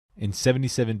In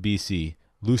 77 BC,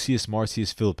 Lucius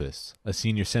Marcius Philippus, a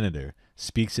senior senator,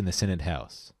 speaks in the Senate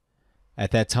House. At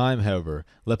that time, however,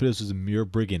 Lepidus was a mere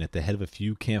brigand at the head of a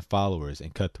few camp followers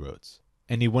and cutthroats,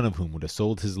 any one of whom would have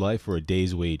sold his life for a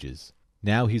day's wages.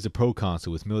 Now he is a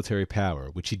proconsul with military power,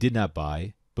 which he did not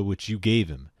buy, but which you gave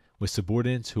him, with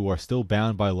subordinates who are still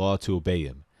bound by law to obey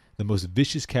him. The most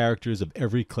vicious characters of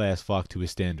every class flock to his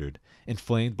standard,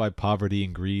 inflamed by poverty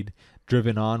and greed,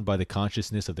 driven on by the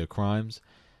consciousness of their crimes,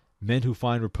 men who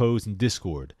find repose in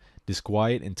discord,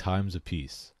 disquiet in times of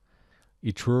peace.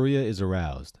 Etruria is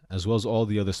aroused, as well as all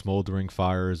the other smoldering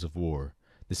fires of war.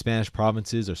 The Spanish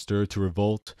provinces are stirred to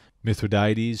revolt.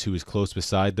 Mithridates, who is close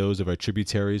beside those of our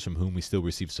tributaries from whom we still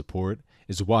receive support,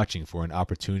 is watching for an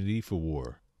opportunity for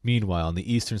war. Meanwhile, on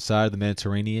the eastern side of the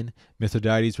Mediterranean,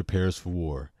 Mithridates prepares for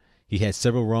war. He had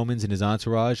several Romans in his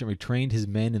entourage and retrained his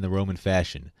men in the Roman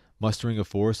fashion, mustering a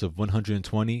force of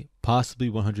 120, possibly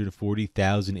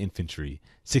 140,000 infantry,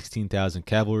 16,000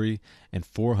 cavalry, and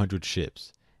 400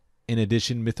 ships. In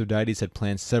addition, Mithridates had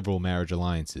planned several marriage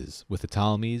alliances with the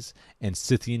Ptolemies and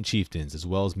Scythian chieftains, as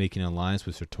well as making an alliance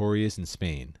with Sertorius in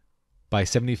Spain. By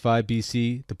 75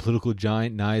 BC, the political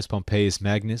giant Gnaeus Pompeius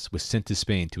Magnus was sent to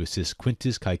Spain to assist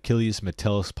Quintus Caecilius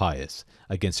Metellus Pius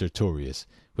against Sertorius,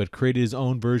 who had created his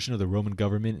own version of the Roman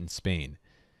government in Spain.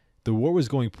 The war was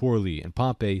going poorly, and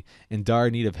Pompey, in dire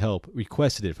need of help,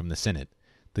 requested it from the Senate.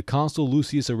 The consul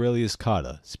Lucius Aurelius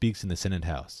Cotta speaks in the Senate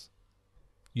House.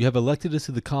 You have elected us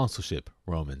to the consulship,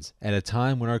 Romans, at a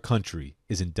time when our country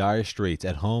is in dire straits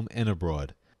at home and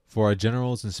abroad. For our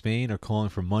generals in Spain are calling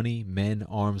for money, men,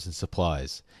 arms, and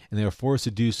supplies, and they are forced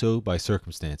to do so by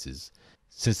circumstances,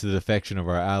 since the defection of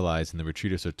our allies and the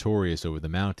retreat of Sertorius over the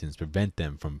mountains prevent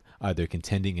them from either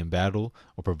contending in battle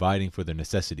or providing for their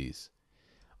necessities.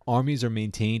 Armies are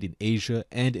maintained in Asia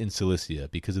and in Cilicia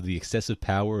because of the excessive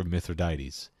power of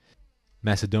Mithridates.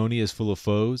 Macedonia is full of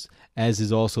foes, as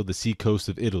is also the sea coast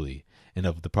of Italy and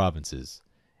of the provinces.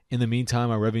 In the meantime,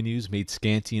 our revenues, made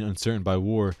scanty and uncertain by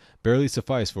war, barely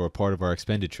suffice for a part of our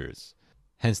expenditures.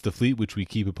 Hence the fleet which we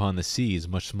keep upon the sea is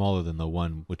much smaller than the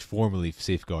one which formerly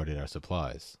safeguarded our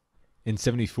supplies. In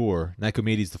 74,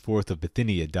 Nicomedes IV of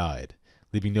Bithynia died.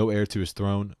 Leaving no heir to his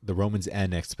throne, the Romans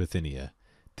annexed Bithynia.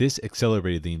 This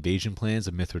accelerated the invasion plans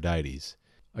of Mithridates.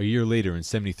 A year later, in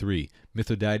 73,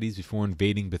 Mithridates, before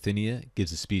invading Bithynia,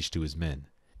 gives a speech to his men.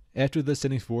 After thus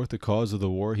setting forth the cause of the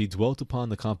war, he dwelt upon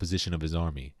the composition of his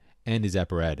army and his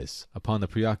apparatus, upon the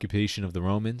preoccupation of the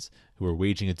Romans, who were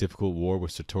waging a difficult war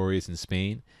with Sertorius in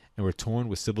Spain, and were torn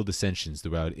with civil dissensions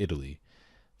throughout Italy.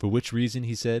 For which reason,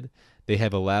 he said, they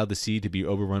have allowed the sea to be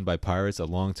overrun by pirates a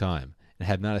long time, and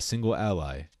have not a single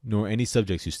ally, nor any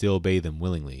subjects who still obey them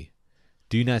willingly.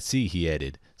 Do you not see, he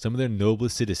added, some of their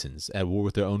noblest citizens at war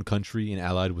with their own country and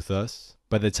allied with us?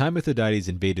 By the time Mithridates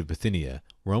invaded Bithynia,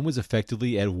 Rome was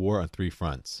effectively at war on three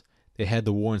fronts. They had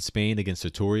the war in Spain against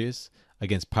Sertorius,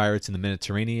 against pirates in the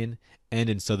Mediterranean, and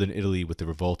in southern Italy with the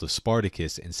revolt of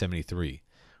Spartacus in 73.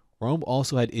 Rome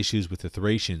also had issues with the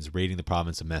Thracians raiding the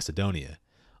province of Macedonia.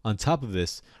 On top of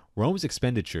this, Rome's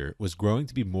expenditure was growing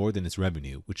to be more than its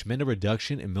revenue, which meant a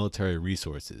reduction in military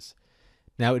resources.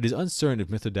 Now, it is uncertain if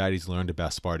Mithridates learned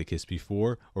about Spartacus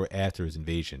before or after his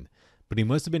invasion, but he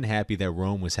must have been happy that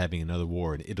Rome was having another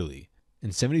war in Italy.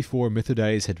 In 74,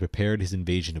 Mithridates had prepared his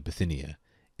invasion of Bithynia.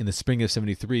 In the spring of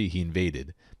 73, he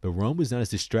invaded, but Rome was not as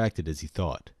distracted as he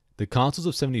thought. The consuls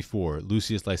of 74,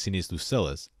 Lucius Licinius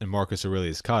Lucullus and Marcus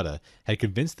Aurelius Cotta, had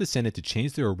convinced the Senate to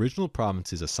change their original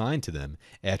provinces assigned to them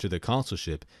after their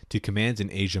consulship to commands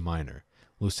in Asia Minor.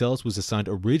 Lucullus was assigned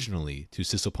originally to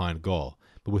Cisalpine Gaul,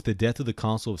 but with the death of the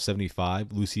consul of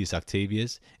 75, Lucius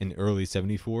Octavius, in early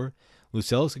 74,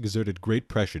 Lucullus exerted great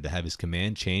pressure to have his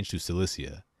command changed to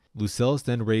Cilicia. Lucullus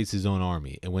then raised his own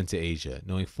army and went to Asia,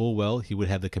 knowing full well he would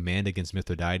have the command against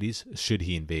Mithridates should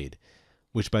he invade,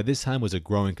 which by this time was a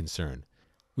growing concern.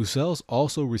 Lucullus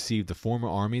also received the former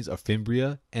armies of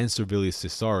Fimbria and Servilius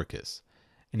Caesaricus,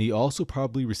 and he also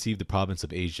probably received the province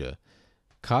of Asia.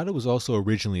 Cotta was also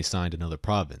originally assigned another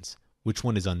province, which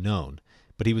one is unknown,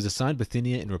 but he was assigned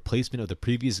Bithynia in replacement of the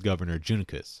previous governor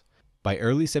Juncus. By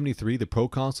early 73, the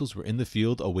proconsuls were in the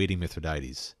field awaiting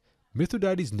Mithridates.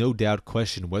 Mithridates no doubt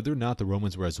questioned whether or not the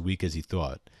Romans were as weak as he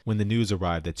thought, when the news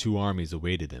arrived that two armies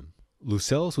awaited him.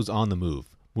 Lucullus was on the move,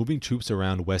 moving troops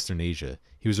around Western Asia.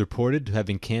 He was reported to have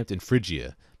encamped in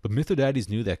Phrygia, but Mithridates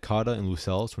knew that Cotta and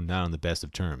Lucullus were not on the best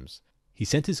of terms. He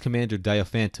sent his commander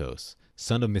Diophantos,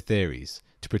 son of Mithrares,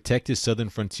 to protect his southern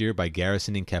frontier by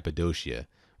garrisoning Cappadocia,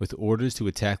 with orders to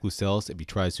attack Lucullus if he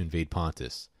tries to invade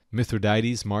Pontus.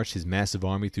 Mithridates marched his massive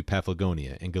army through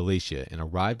Paphlagonia and Galatia and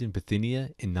arrived in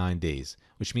Bithynia in 9 days,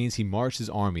 which means he marched his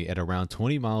army at around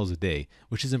 20 miles a day,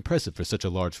 which is impressive for such a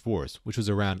large force, which was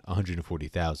around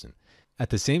 140,000.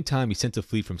 At the same time, he sent a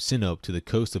fleet from Sinope to the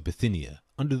coast of Bithynia,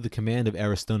 under the command of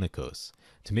Aristonicus,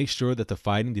 to make sure that the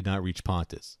fighting did not reach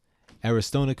Pontus.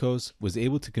 Aristonicus was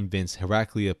able to convince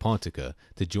Heraclea Pontica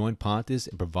to join Pontus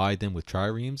and provide them with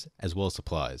triremes as well as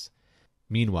supplies.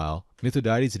 Meanwhile,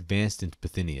 Mithridates advanced into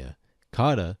Bithynia.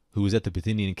 Cotta, who was at the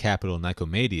Bithynian capital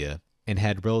Nicomedia and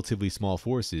had relatively small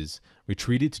forces,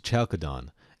 retreated to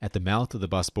Chalcedon at the mouth of the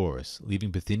Bosporus,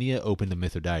 leaving Bithynia open to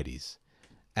Mithridates.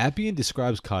 Appian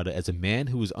describes Cotta as a man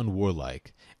who was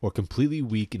unwarlike or completely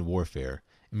weak in warfare,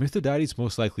 and Mithridates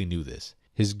most likely knew this.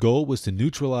 His goal was to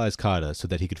neutralize Cotta so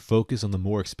that he could focus on the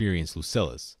more experienced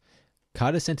Lucullus.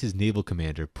 Cotta sent his naval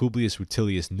commander Publius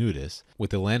Rutilius Nudus with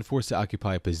the land force to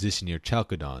occupy a position near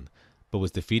Chalcedon, but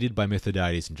was defeated by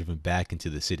Mithridates and driven back into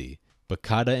the city. But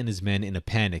Cotta and his men in a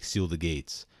panic sealed the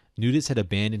gates. Nudus had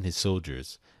abandoned his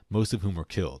soldiers, most of whom were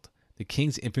killed. The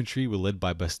king's infantry were led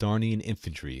by Bastarnian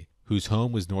infantry, whose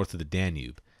home was north of the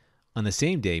Danube. On the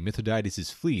same day,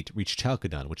 Mithridates' fleet reached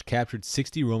Chalcedon, which captured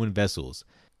 60 Roman vessels.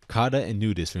 Cotta and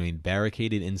Nudus remained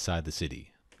barricaded inside the city.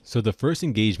 So the first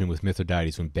engagement with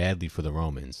Mithridates went badly for the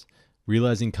Romans.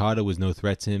 Realizing Cotta was no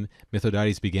threat to him,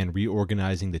 Mithridates began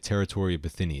reorganizing the territory of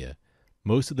Bithynia.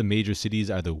 Most of the major cities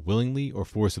either willingly or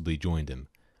forcibly joined him.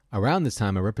 Around this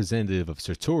time, a representative of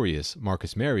Sertorius,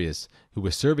 Marcus Marius, who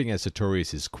was serving as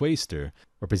Sertorius' quaestor,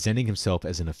 representing himself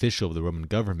as an official of the Roman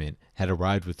government, had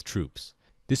arrived with troops.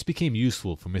 This became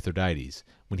useful for Mithridates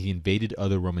when he invaded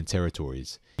other Roman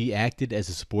territories. He acted as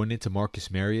a subordinate to Marcus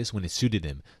Marius when it suited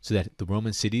him, so that the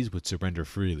Roman cities would surrender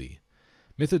freely.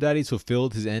 Mithridates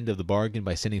fulfilled his end of the bargain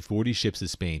by sending 40 ships to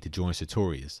Spain to join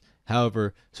Sertorius.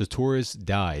 However, Sertorius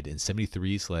died in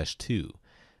 73/2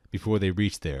 before they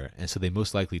reached there, and so they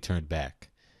most likely turned back.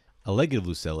 A legate of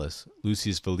Lucullus,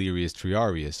 Lucius Valerius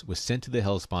Triarius, was sent to the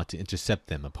Hellespont to intercept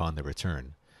them upon their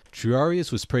return.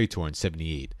 Triarius was praetor in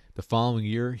 78. The following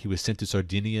year, he was sent to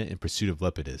Sardinia in pursuit of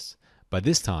Lepidus. By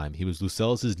this time, he was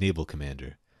Lucullus' naval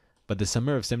commander. By the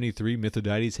summer of 73,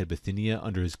 Mithridates had Bithynia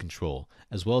under his control,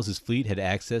 as well as his fleet had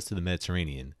access to the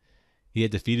Mediterranean. He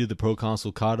had defeated the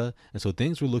proconsul Cotta, and so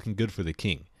things were looking good for the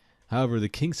king. However, the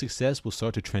king's success will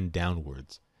start to trend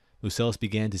downwards. Lucullus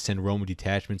began to send Roman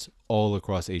detachments all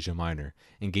across Asia Minor,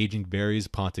 engaging various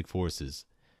Pontic forces.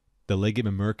 The legate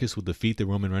Mamercus will defeat the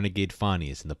Roman renegade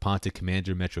Phanius and the Pontic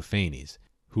commander Metrophanes,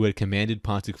 who had commanded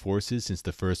Pontic forces since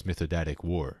the First Mithridatic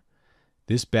War.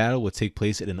 This battle would take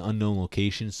place at an unknown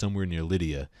location somewhere near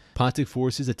Lydia. Pontic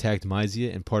forces attacked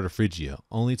Mysia and part of Phrygia,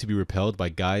 only to be repelled by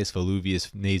Gaius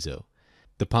Voluvius Naso.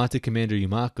 The Pontic commander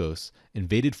Eumachos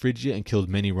invaded Phrygia and killed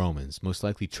many Romans, most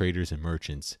likely traders and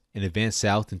merchants, and advanced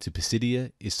south into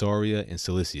Pisidia, Isauria, and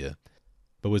Cilicia,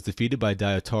 but was defeated by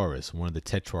Diotarus, one of the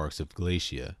tetrarchs of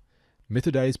Galatia.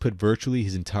 Mithridates put virtually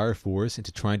his entire force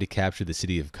into trying to capture the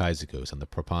city of Cyzicus on the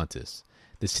Propontis.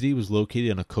 The city was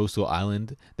located on a coastal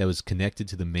island that was connected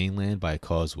to the mainland by a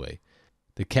causeway.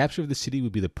 The capture of the city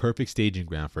would be the perfect staging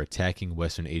ground for attacking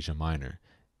Western Asia Minor.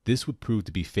 This would prove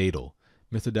to be fatal.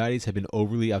 Mithridates had been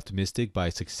overly optimistic by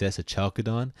his success at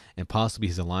Chalcedon and possibly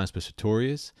his alliance with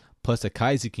Sertorius, plus the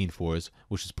Cyzicense force,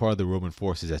 which was part of the Roman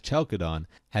forces at Chalcedon,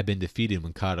 had been defeated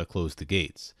when Cotta closed the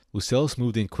gates. Lucullus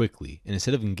moved in quickly, and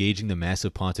instead of engaging the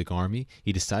massive Pontic army,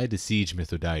 he decided to siege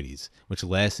Mithridates, which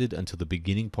lasted until the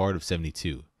beginning part of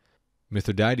 72.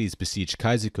 Mithridates besieged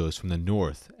Cyzicus from the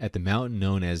north at the mountain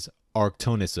known as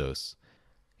Arctonissos.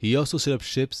 He also set up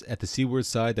ships at the seaward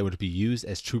side that would be used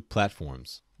as troop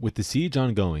platforms. With the siege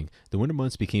ongoing, the winter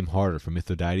months became harder for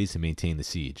Mithridates to maintain the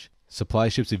siege. Supply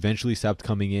ships eventually stopped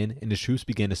coming in, and the troops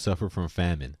began to suffer from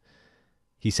famine.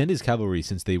 He sent his cavalry,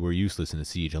 since they were useless in the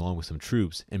siege, along with some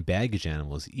troops and baggage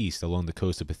animals east along the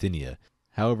coast of Bithynia.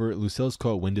 However, Lucullus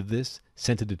caught wind of this,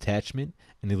 sent a detachment,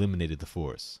 and eliminated the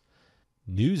force.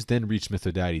 News then reached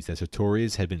Mithridates that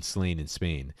Sertorius had been slain in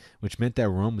Spain, which meant that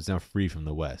Rome was now free from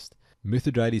the west.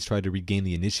 Mithridates tried to regain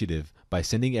the initiative by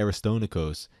sending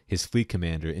Aristonicus, his fleet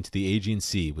commander, into the Aegean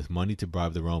Sea with money to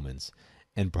bribe the Romans,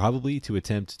 and probably to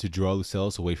attempt to draw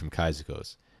Lucullus away from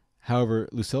Cyzicus. However,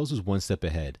 Lucullus was one step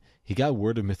ahead. He got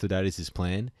word of Mithridates'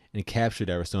 plan and captured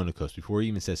Aristonicus before he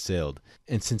even set sail,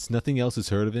 and since nothing else is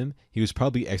heard of him, he was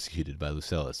probably executed by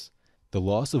Lucullus. The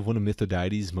loss of one of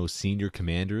Mithridates' most senior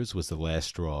commanders was the last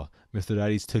straw.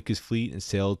 Mithridates took his fleet and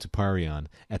sailed to Parion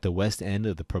at the west end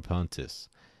of the Propontis.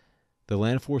 The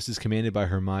land forces commanded by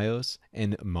Hermios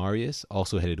and Marius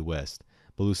also headed west,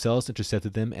 but Lucullus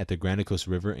intercepted them at the Granicus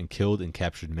River and killed and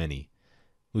captured many.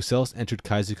 Lucullus entered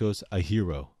Cyzicus a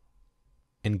hero.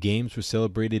 and games were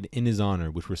celebrated in his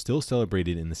honor, which were still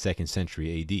celebrated in the 2nd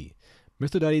century AD.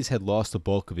 Mithridates had lost the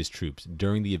bulk of his troops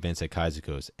during the events at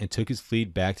Cyzicus and took his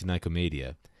fleet back to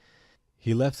Nicomedia.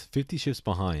 He left 50 ships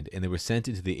behind, and they were sent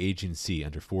into the Aegean Sea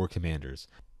under 4 commanders,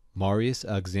 Marius,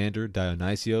 Alexander,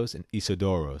 Dionysios, and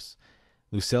Isodoros.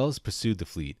 Lucullus pursued the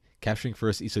fleet, capturing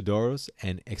first Isodoros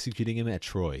and executing him at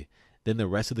Troy. Then the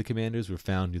rest of the commanders were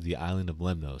found near the island of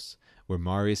Lemnos, where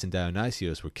Marius and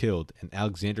Dionysios were killed and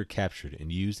Alexander captured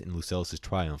and used in Lucullus's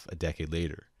triumph a decade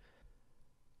later.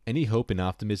 Any hope and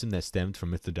optimism that stemmed from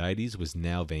Mithridates was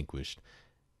now vanquished.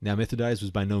 Now Mithridates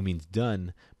was by no means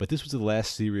done, but this was the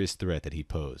last serious threat that he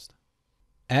posed.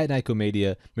 At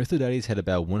Nicomedia, Mithridates had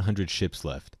about 100 ships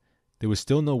left. There was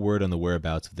still no word on the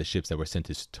whereabouts of the ships that were sent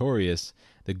to Sertorius.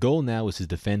 The goal now was to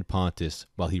defend Pontus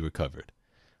while he recovered.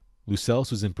 Lucullus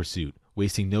was in pursuit.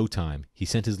 Wasting no time, he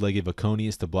sent his legate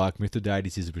Voconius to block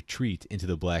Mithridates' retreat into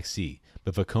the Black Sea,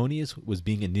 but Voconius was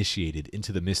being initiated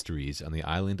into the mysteries on the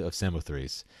island of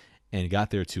Samothrace, and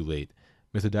got there too late.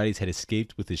 Mithridates had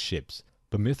escaped with his ships,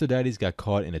 but Mithridates got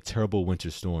caught in a terrible winter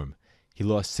storm. He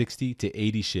lost 60 to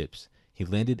 80 ships. He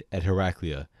landed at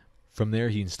Heraclea. From there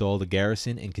he installed a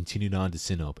garrison and continued on to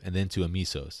Sinope and then to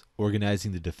Amisos,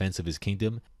 organizing the defense of his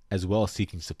kingdom as well as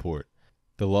seeking support.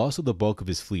 The loss of the bulk of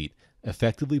his fleet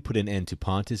effectively put an end to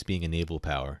Pontus being a naval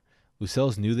power.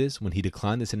 Lucullus knew this when he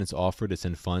declined the Senate's offer to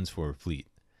send funds for a fleet.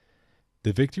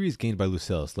 The victories gained by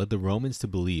Lucullus led the Romans to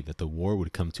believe that the war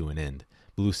would come to an end,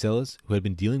 but Lucullus, who had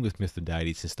been dealing with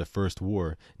Mithridates since the first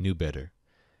war, knew better.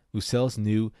 Lucullus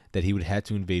knew that he would have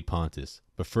to invade Pontus,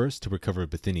 but first to recover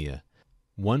Bithynia.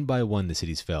 One by one the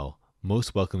cities fell,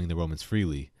 most welcoming the Romans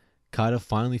freely. Cotta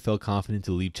finally felt confident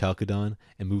to leave Chalcedon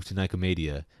and move to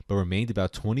Nicomedia, but remained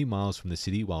about 20 miles from the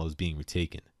city while it was being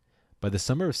retaken. By the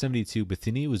summer of 72,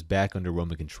 Bithynia was back under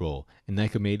Roman control, and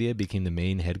Nicomedia became the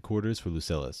main headquarters for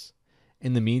Lucullus.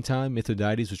 In the meantime,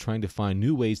 Mithridates was trying to find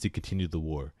new ways to continue the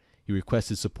war. He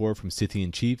requested support from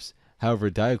Scythian chiefs. However,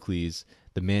 Diocles,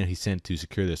 the man he sent to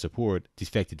secure their support,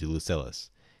 defected to Lucullus.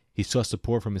 He sought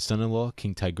support from his son-in-law,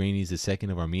 King Tigranes II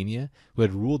of Armenia, who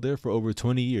had ruled there for over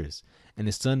 20 years, and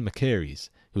his son Machares,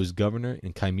 who was governor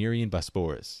in Cimmerian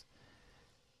Bosporus.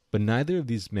 But neither of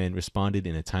these men responded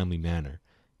in a timely manner.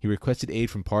 He requested aid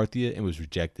from Parthia and was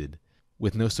rejected.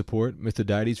 With no support,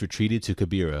 Mithridates retreated to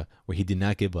Cabira, where he did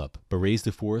not give up, but raised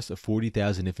a force of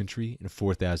 40,000 infantry and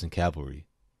 4,000 cavalry.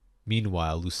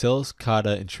 Meanwhile, Lucullus,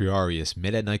 Cotta, and Triarius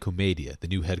met at Nicomedia, the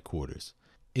new headquarters.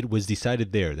 It was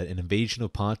decided there that an invasion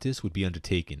of Pontus would be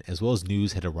undertaken, as well as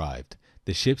news had arrived.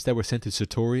 The ships that were sent to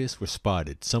Sertorius were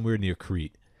spotted somewhere near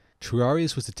Crete.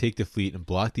 Triarius was to take the fleet and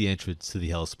block the entrance to the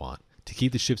Hellespont, to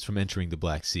keep the ships from entering the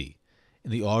Black Sea.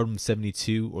 In the autumn of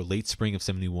 72 or late spring of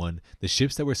 71, the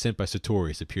ships that were sent by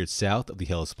Sertorius appeared south of the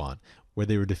Hellespont, where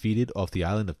they were defeated off the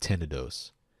island of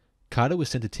Tenedos. Cotta was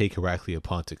sent to take Heraclea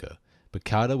Pontica, but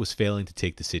Cotta was failing to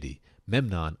take the city.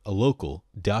 Memnon, a local,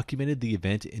 documented the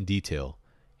event in detail.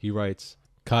 He writes,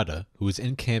 Cotta, who was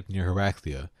encamped near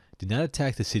Heraclea, did not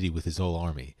attack the city with his whole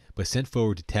army, but sent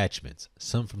forward detachments,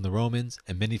 some from the Romans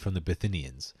and many from the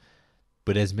Bithynians.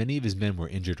 But as many of his men were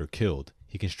injured or killed,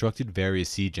 he constructed various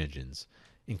siege engines,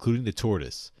 including the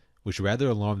Tortoise, which rather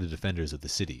alarmed the defenders of the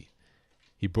city.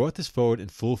 He brought this forward in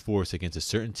full force against a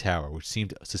certain tower which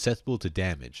seemed susceptible to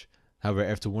damage. However,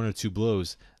 after 1 or 2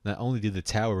 blows, not only did the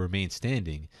tower remain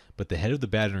standing, but the head of the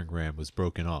battering ram was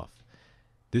broken off.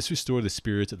 This restored the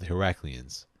spirits of the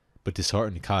Heracleans, but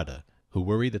disheartened Cotta, who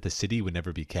worried that the city would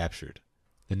never be captured.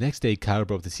 The next day Cotta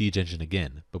brought the siege engine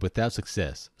again, but without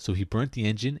success, so he burnt the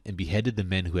engine and beheaded the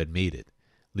men who had made it.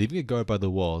 Leaving a guard by the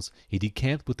walls, he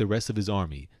decamped with the rest of his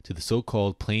army to the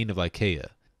so-called plain of Lycaea,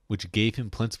 which gave him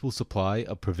plentiful supply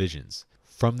of provisions.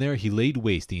 From there he laid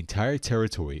waste the entire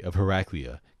territory of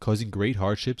Heraclea, causing great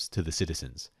hardships to the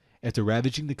citizens. After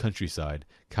ravaging the countryside,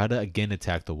 Cotta again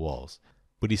attacked the walls,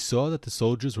 but he saw that the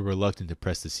soldiers were reluctant to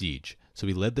press the siege, so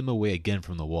he led them away again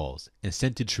from the walls, and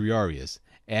sent to Triarius,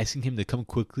 asking him to come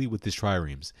quickly with his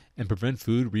triremes, and prevent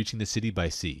food reaching the city by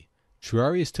sea.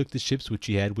 Triarius took the ships which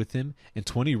he had with him, and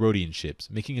 20 Rhodian ships,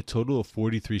 making a total of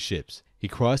 43 ships. He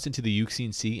crossed into the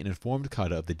Euxine Sea and informed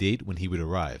Cotta of the date when he would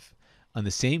arrive. On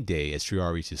the same day as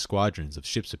Triarius' squadrons of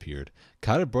ships appeared,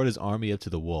 Cotta brought his army up to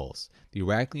the walls. The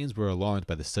Heracleans were alarmed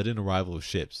by the sudden arrival of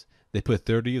ships. They put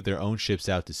 30 of their own ships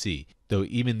out to sea, though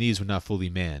even these were not fully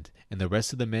manned, and the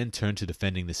rest of the men turned to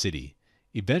defending the city.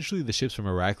 Eventually the ships from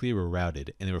Heraclea were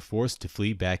routed, and they were forced to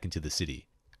flee back into the city.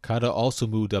 Cotta also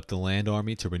moved up the land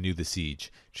army to renew the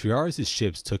siege. Triarius'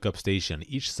 ships took up station on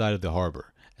each side of the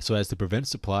harbor, so as to prevent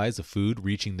supplies of food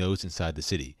reaching those inside the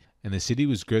city, and the city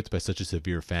was gripped by such a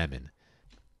severe famine.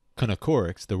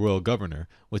 Cunocorics, the royal governor,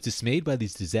 was dismayed by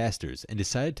these disasters and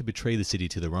decided to betray the city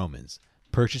to the Romans.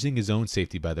 Purchasing his own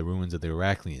safety by the ruins of the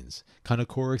Heraclians,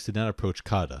 Cunocorics did not approach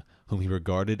Cotta, whom he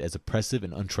regarded as oppressive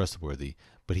and untrustworthy,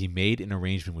 but he made an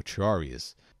arrangement with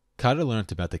Triarius. Cotta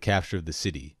learnt about the capture of the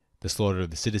city, the slaughter of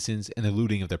the citizens, and the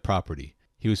looting of their property.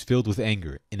 He was filled with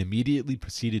anger and immediately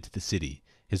proceeded to the city.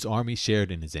 His army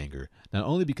shared in his anger, not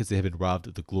only because they had been robbed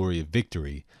of the glory of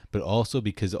victory, but also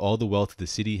because all the wealth of the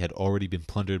city had already been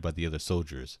plundered by the other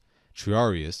soldiers.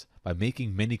 Triarius, by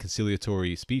making many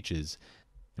conciliatory speeches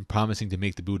and promising to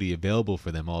make the booty available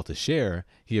for them all to share,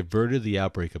 he averted the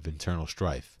outbreak of internal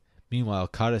strife. Meanwhile,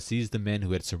 Cotta seized the men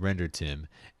who had surrendered to him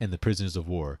and the prisoners of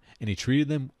war, and he treated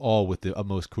them all with the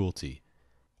utmost cruelty.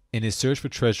 In his search for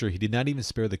treasure, he did not even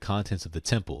spare the contents of the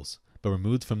temples, but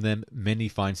removed from them many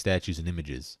fine statues and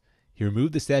images. He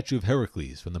removed the statue of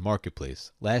Heracles from the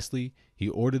marketplace. Lastly, he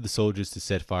ordered the soldiers to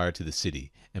set fire to the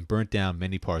city, and burnt down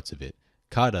many parts of it.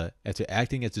 Cotta, after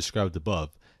acting as described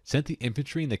above, sent the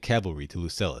infantry and the cavalry to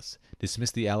Lucullus,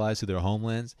 dismissed the allies to their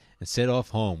homelands, and set off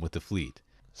home with the fleet.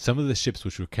 Some of the ships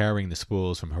which were carrying the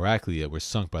spoils from Heraclea were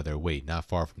sunk by their weight not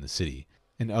far from the city,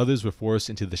 and others were forced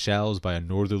into the shallows by a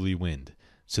northerly wind,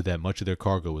 so that much of their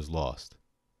cargo was lost.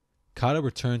 Cotta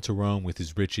returned to Rome with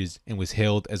his riches and was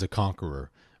hailed as a conqueror,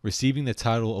 receiving the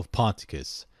title of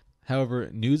Ponticus. However,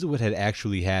 news of what had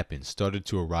actually happened started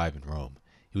to arrive in Rome.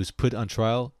 He was put on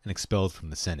trial and expelled from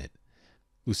the Senate.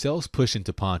 Lucullus pushed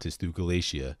into Pontus through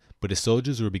Galatia, but his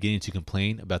soldiers were beginning to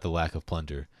complain about the lack of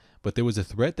plunder. But there was a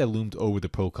threat that loomed over the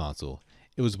proconsul.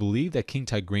 It was believed that King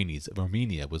Tigranes of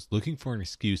Armenia was looking for an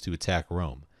excuse to attack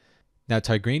Rome. Now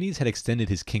Tigranes had extended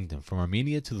his kingdom from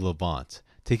Armenia to the Levant,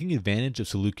 taking advantage of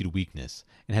Seleucid weakness,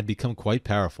 and had become quite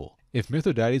powerful. If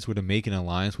Mithridates were to make an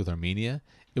alliance with Armenia,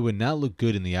 it would not look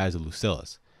good in the eyes of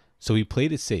Lucullus. So he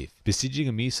played it safe, besieging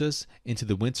Amisus into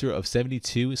the winter of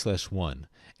 72/1,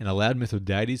 and allowed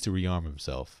Mithridates to rearm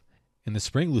himself. In the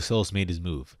spring, Lucullus made his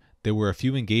move. There were a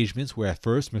few engagements where at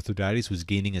first Mithridates was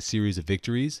gaining a series of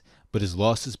victories, but his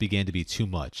losses began to be too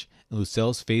much, and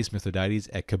Lucullus faced Mithridates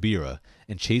at Cabira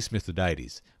and chased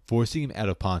Mithridates, forcing him out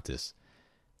of Pontus.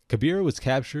 Cabira was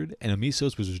captured and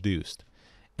Amisos was reduced.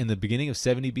 In the beginning of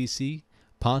 70 BC,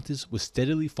 Pontus was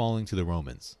steadily falling to the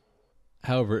Romans.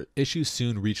 However, issues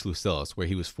soon reached Lucullus, where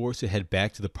he was forced to head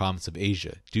back to the province of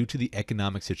Asia due to the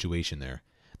economic situation there.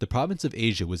 The province of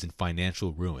Asia was in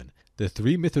financial ruin. The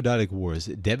 3 Mithridatic wars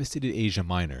devastated Asia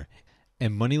Minor,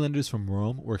 and moneylenders from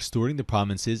Rome were extorting the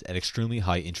provinces at extremely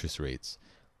high interest rates.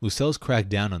 Lucullus cracked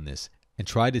down on this and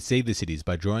tried to save the cities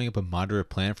by drawing up a moderate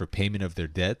plan for payment of their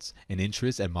debts and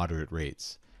interest at moderate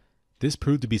rates. This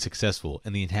proved to be successful,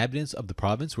 and the inhabitants of the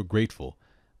province were grateful,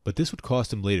 but this would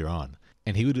cost him later on,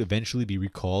 and he would eventually be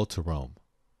recalled to Rome.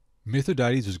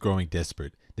 Mithridates was growing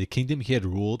desperate. The kingdom he had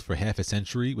ruled for half a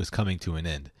century was coming to an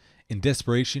end. In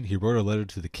desperation, he wrote a letter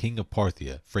to the king of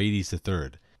Parthia, Phraates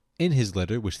III. In his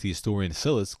letter, which the historian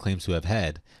Sallust claims to have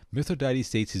had, Mithridates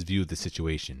states his view of the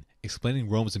situation, explaining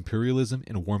Rome's imperialism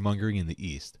and warmongering in the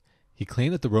east. He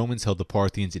claimed that the Romans held the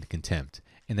Parthians in contempt,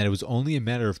 and that it was only a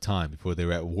matter of time before they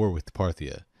were at war with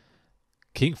Parthia.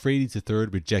 King Phraates III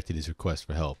rejected his request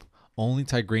for help. Only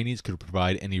Tigranes could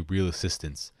provide any real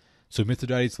assistance, so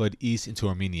Mithridates fled east into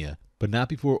Armenia, but not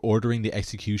before ordering the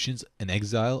executions and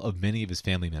exile of many of his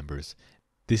family members.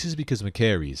 This is because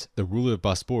Machares, the ruler of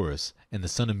Bosporus and the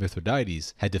son of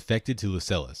Mithridates, had defected to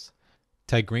Lucullus.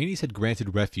 Tigranes had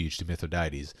granted refuge to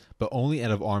Mithridates, but only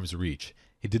out of arm's reach.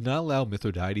 He did not allow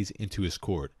Mithridates into his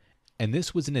court, and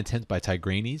this was an attempt by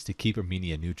Tigranes to keep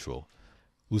Armenia neutral.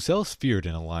 Lucullus feared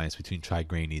an alliance between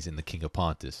Tigranes and the king of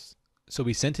Pontus, so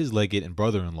he sent his legate and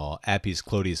brother-in-law, Appius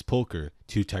Clodius Pulcher,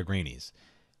 to Tigranes.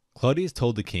 Claudius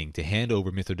told the king to hand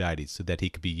over Mithridates so that he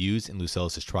could be used in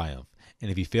Lucullus's triumph, and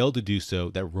if he failed to do so,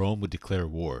 that Rome would declare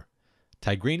war.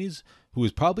 Tigranes, who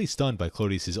was probably stunned by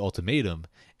Claudius's ultimatum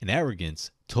and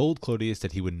arrogance, told Claudius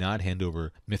that he would not hand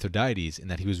over Mithridates and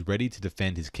that he was ready to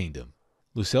defend his kingdom.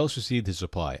 Lucullus received his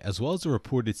reply, as well as a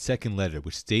reported second letter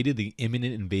which stated the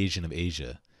imminent invasion of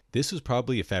Asia. This was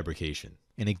probably a fabrication,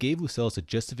 and it gave Lucullus a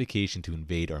justification to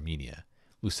invade Armenia.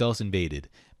 Lucullus invaded,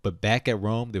 but back at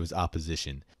Rome there was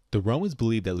opposition. The Romans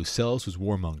believed that Lucullus was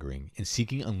warmongering and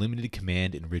seeking unlimited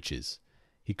command and riches.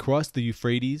 He crossed the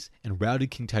Euphrates and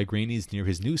routed King Tigranes near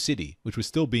his new city, which was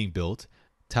still being built,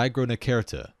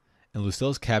 Tigronakerta, and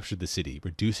Lucullus captured the city,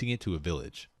 reducing it to a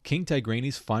village. King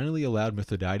Tigranes finally allowed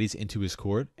Mithridates into his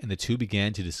court, and the two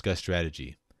began to discuss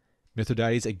strategy.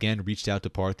 Mithridates again reached out to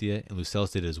Parthia, and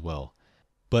Lucullus did as well.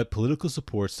 But political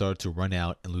support started to run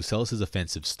out, and Lucullus's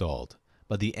offensive stalled.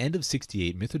 By the end of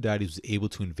 68, Mithridates was able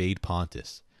to invade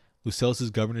Pontus. Lucullus'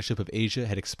 governorship of Asia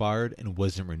had expired and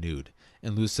wasn't renewed,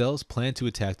 and Lucullus planned to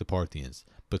attack the Parthians,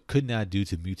 but could not due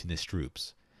to mutinous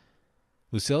troops.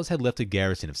 Lucullus had left a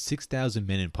garrison of 6,000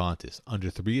 men in Pontus under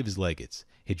 3 of his legates,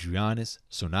 Hadrianus,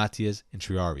 Sonatius, and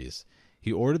Triarius.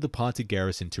 He ordered the Pontic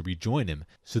garrison to rejoin him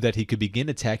so that he could begin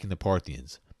attacking the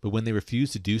Parthians, but when they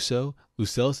refused to do so,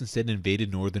 Lucullus instead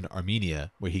invaded northern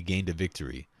Armenia, where he gained a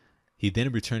victory. He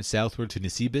then returned southward to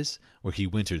Nisibis, where he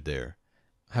wintered there.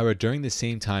 However, during the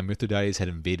same time, Mithridates had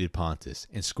invaded Pontus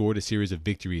and scored a series of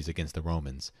victories against the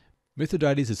Romans.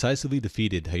 Mithridates decisively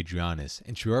defeated Hadrianus,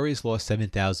 and Triarius lost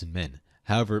 7,000 men.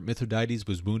 However, Mithridates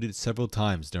was wounded several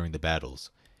times during the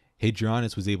battles.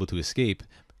 Hadrianus was able to escape,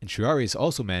 and Triarius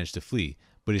also managed to flee,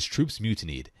 but his troops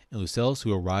mutinied, and Lucullus,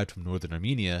 who arrived from northern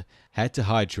Armenia, had to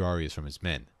hide Triarius from his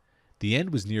men. The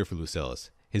end was near for Lucullus.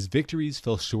 His victories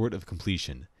fell short of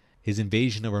completion. His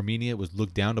invasion of Armenia was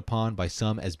looked down upon by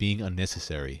some as being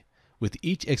unnecessary. With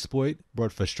each exploit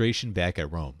brought frustration back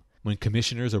at Rome. When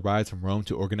commissioners arrived from Rome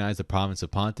to organize the province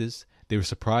of Pontus, they were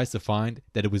surprised to find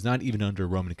that it was not even under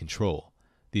Roman control.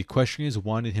 The Equestrians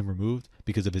wanted him removed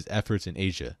because of his efforts in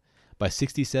Asia. By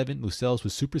 67, Lucullus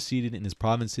was superseded in his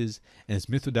provinces, and his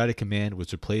Mithridatic command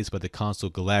was replaced by the consul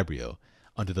Galabrio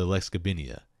under the Lex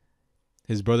Gabinia.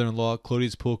 His brother-in-law,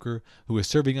 Clodius Pulcher, who was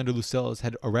serving under Lucullus,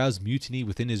 had aroused mutiny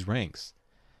within his ranks.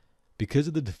 Because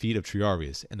of the defeat of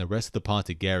Triarius and the rest of the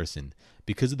Pontic garrison,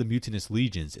 because of the mutinous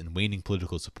legions and waning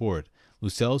political support,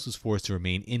 Lucullus was forced to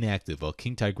remain inactive while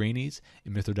King Tigranes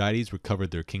and Mithridates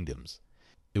recovered their kingdoms.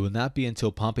 It will not be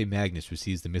until Pompey Magnus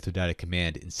receives the Mithridatic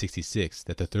command in 66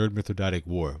 that the Third Mithridatic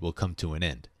War will come to an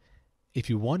end. If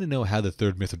you want to know how the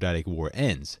Third Mithridatic War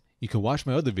ends, you can watch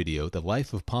my other video, The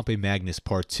Life of Pompey Magnus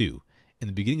Part 2. In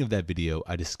the beginning of that video,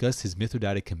 I discussed his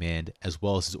Mithridatic command as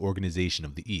well as his organization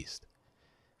of the East.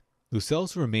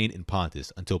 Lucullus remained in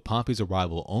Pontus until Pompey's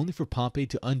arrival, only for Pompey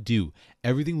to undo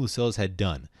everything Lucullus had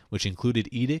done, which included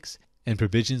edicts and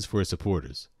provisions for his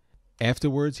supporters.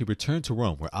 Afterwards, he returned to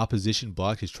Rome, where opposition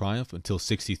blocked his triumph until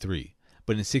 63.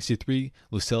 But in 63,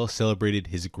 Lucullus celebrated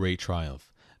his great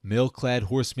triumph. Mail-clad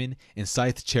horsemen and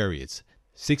scythed chariots,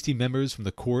 60 members from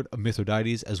the court of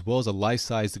Mithridates, as well as a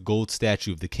life-sized gold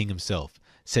statue of the king himself,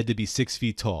 said to be 6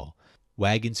 feet tall.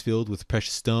 Wagons filled with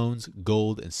precious stones,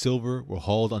 gold, and silver were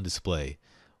hauled on display.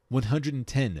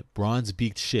 110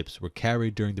 bronze-beaked ships were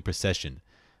carried during the procession.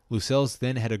 Lucullus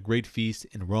then had a great feast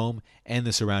in Rome and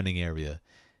the surrounding area.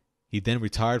 He then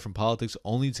retired from politics,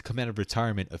 only to come out of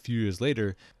retirement a few years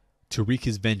later to wreak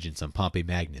his vengeance on Pompey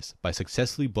Magnus by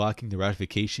successfully blocking the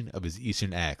ratification of his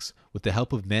eastern acts with the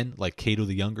help of men like Cato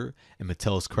the Younger and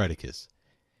Metellus Creticus.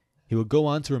 He would go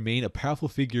on to remain a powerful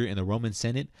figure in the Roman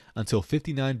Senate until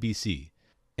 59 BC,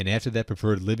 and after that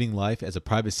preferred living life as a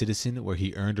private citizen, where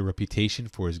he earned a reputation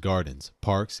for his gardens,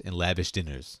 parks, and lavish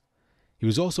dinners. He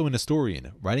was also an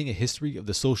historian, writing a history of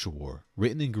the social war,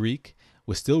 written in Greek,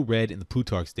 was still read in the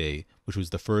Plutarch's day, which was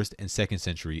the 1st and 2nd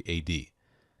century AD.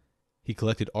 He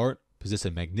collected art, possessed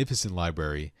a magnificent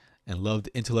library, and loved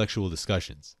intellectual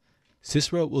discussions.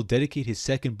 Cicero will dedicate his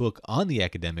second book on the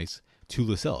academics to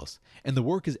Lucullus, and the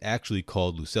work is actually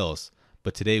called Lucullus,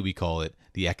 but today we call it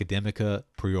the Academica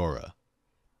Priora.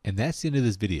 And that's the end of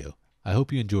this video. I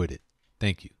hope you enjoyed it.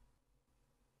 Thank you.